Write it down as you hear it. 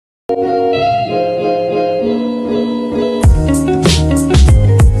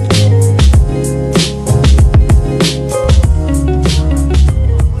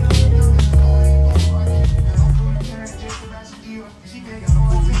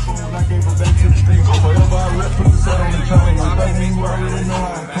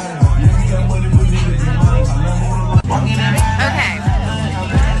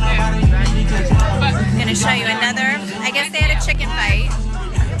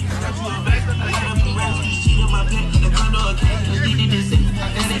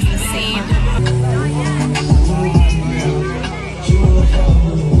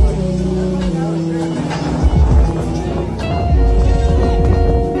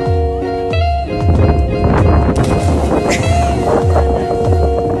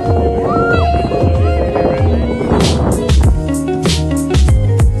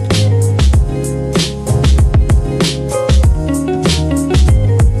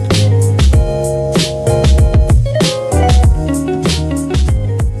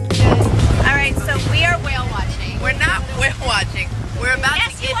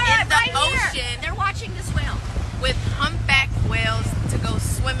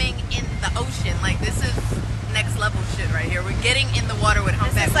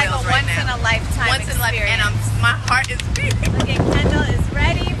My heart is beating. Okay, Kendall is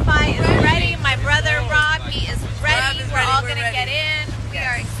ready. Pi is ready. My brother Rob, he is ready. We're all gonna get in. We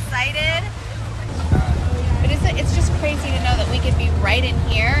are excited. But it's just crazy to know that we could be right in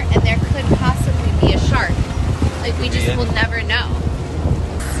here and there could possibly be a shark. Like we just will never know.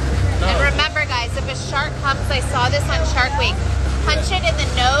 And remember guys, if a shark comes, I saw this on Shark Week, punch it in the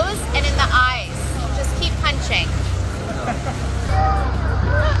nose and in the eyes. Just keep punching.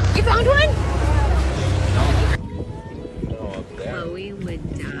 You found one? Khloe would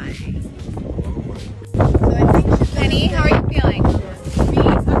die. So I think Penny, how are you feeling?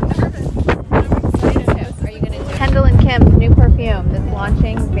 I'm nervous. Are you gonna do Kendall and Kim's new perfume that's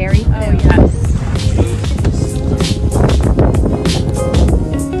launching very soon? Oh yes.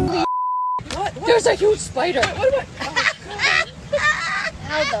 What? There's a huge spider. What?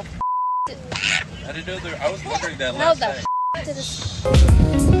 How the I didn't know there. I was wondering that last night.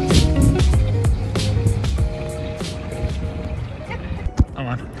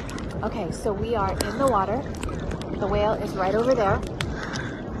 Okay, so we are in the water. The whale is right over there.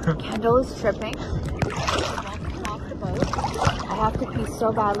 Kendall is tripping. Walking off the boat. I have to pee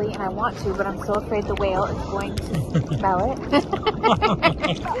so badly, and I want to, but I'm so afraid the whale is going to smell it.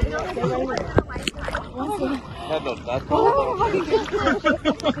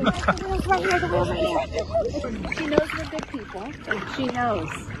 She knows we're good people. She knows.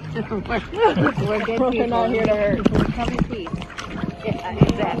 We're good people. We're not here to hurt. Come and pee. Yeah,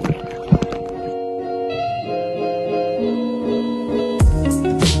 exactly.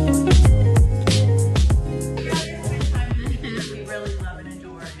 We really love and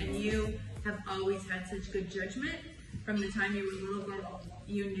adore, and you have always had such good judgment. From the time you were a little girl,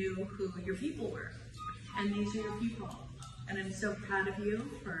 you knew who your people were, and these are your people. And I'm so proud of you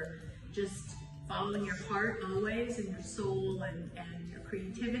for just following your heart always, and your soul, and your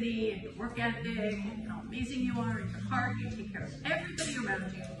creativity, and your work ethic, and how amazing you are, and your heart. You take care of everybody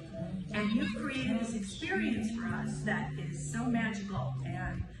around you, and you've created this experience for us that is so magical,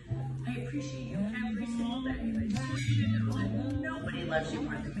 and I appreciate you every single day. I just want you to know that nobody loves you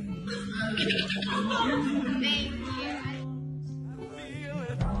more than me. Thank you.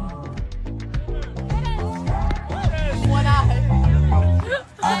 What up?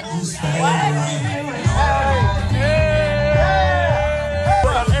 What is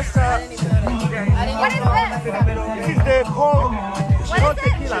that? This is the cold. What is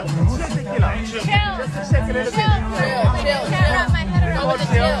it? Tequila. Tequila. Chill. Just to shake it a little bit. Chill. My head around.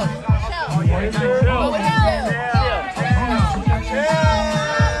 Chill.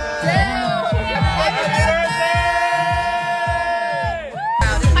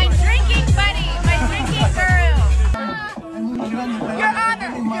 My drinking buddy. My drinking guru. Your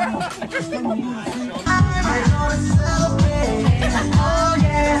honor.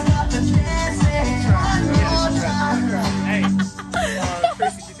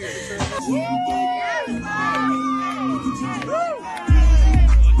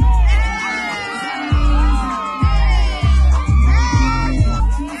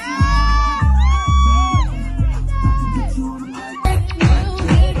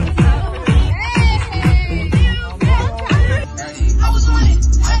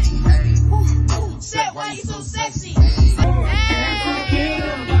 Say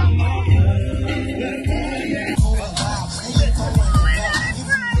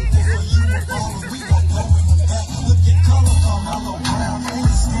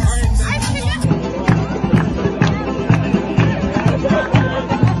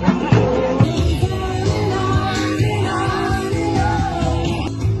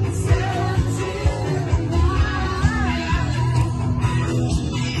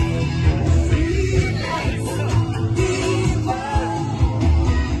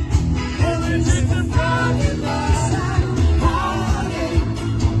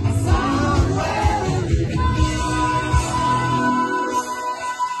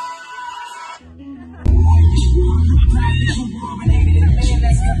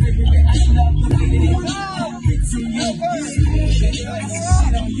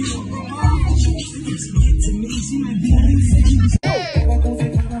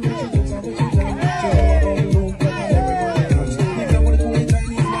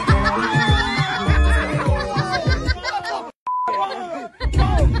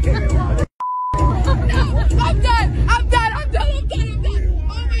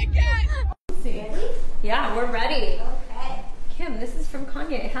Yeah, we're ready. Okay. Kim, this is from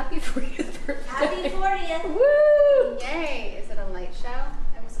Kanye. Happy 40th birthday. Happy 40th. Woo! Yay. Is it a light show?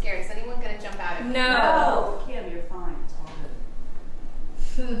 I'm scared. Is anyone going to jump out at me? No. Kim, you're fine. It's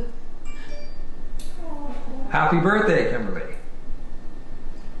all good. Happy birthday, Kimberly.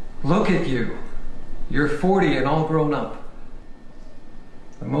 Look at you. You're 40 and all grown up.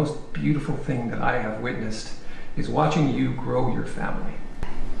 The most beautiful thing that I have witnessed is watching you grow your family.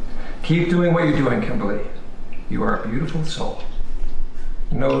 Keep doing what you're doing, Kimberly. You are a beautiful soul.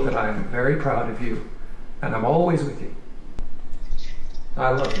 Know that I'm very proud of you, and I'm always with you. I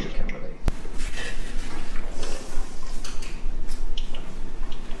love you, Kimberly.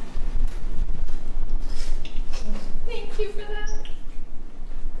 Thank you for that.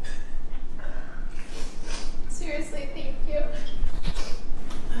 Seriously, thank you.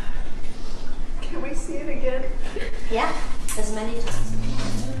 Can we see it again? Yeah, as many times.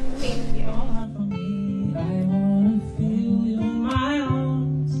 Thank you.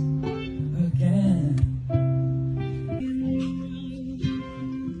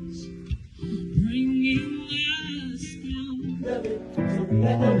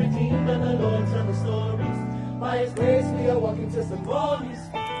 Let the redeemed of the Lord tell the stories. By His grace we are walking testimonies.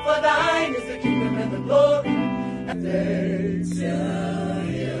 For thine is the kingdom and the glory. And to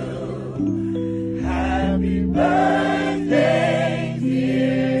you, happy birthday,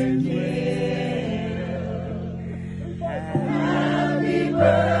 dear Kim. Happy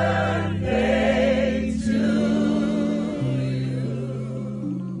birthday.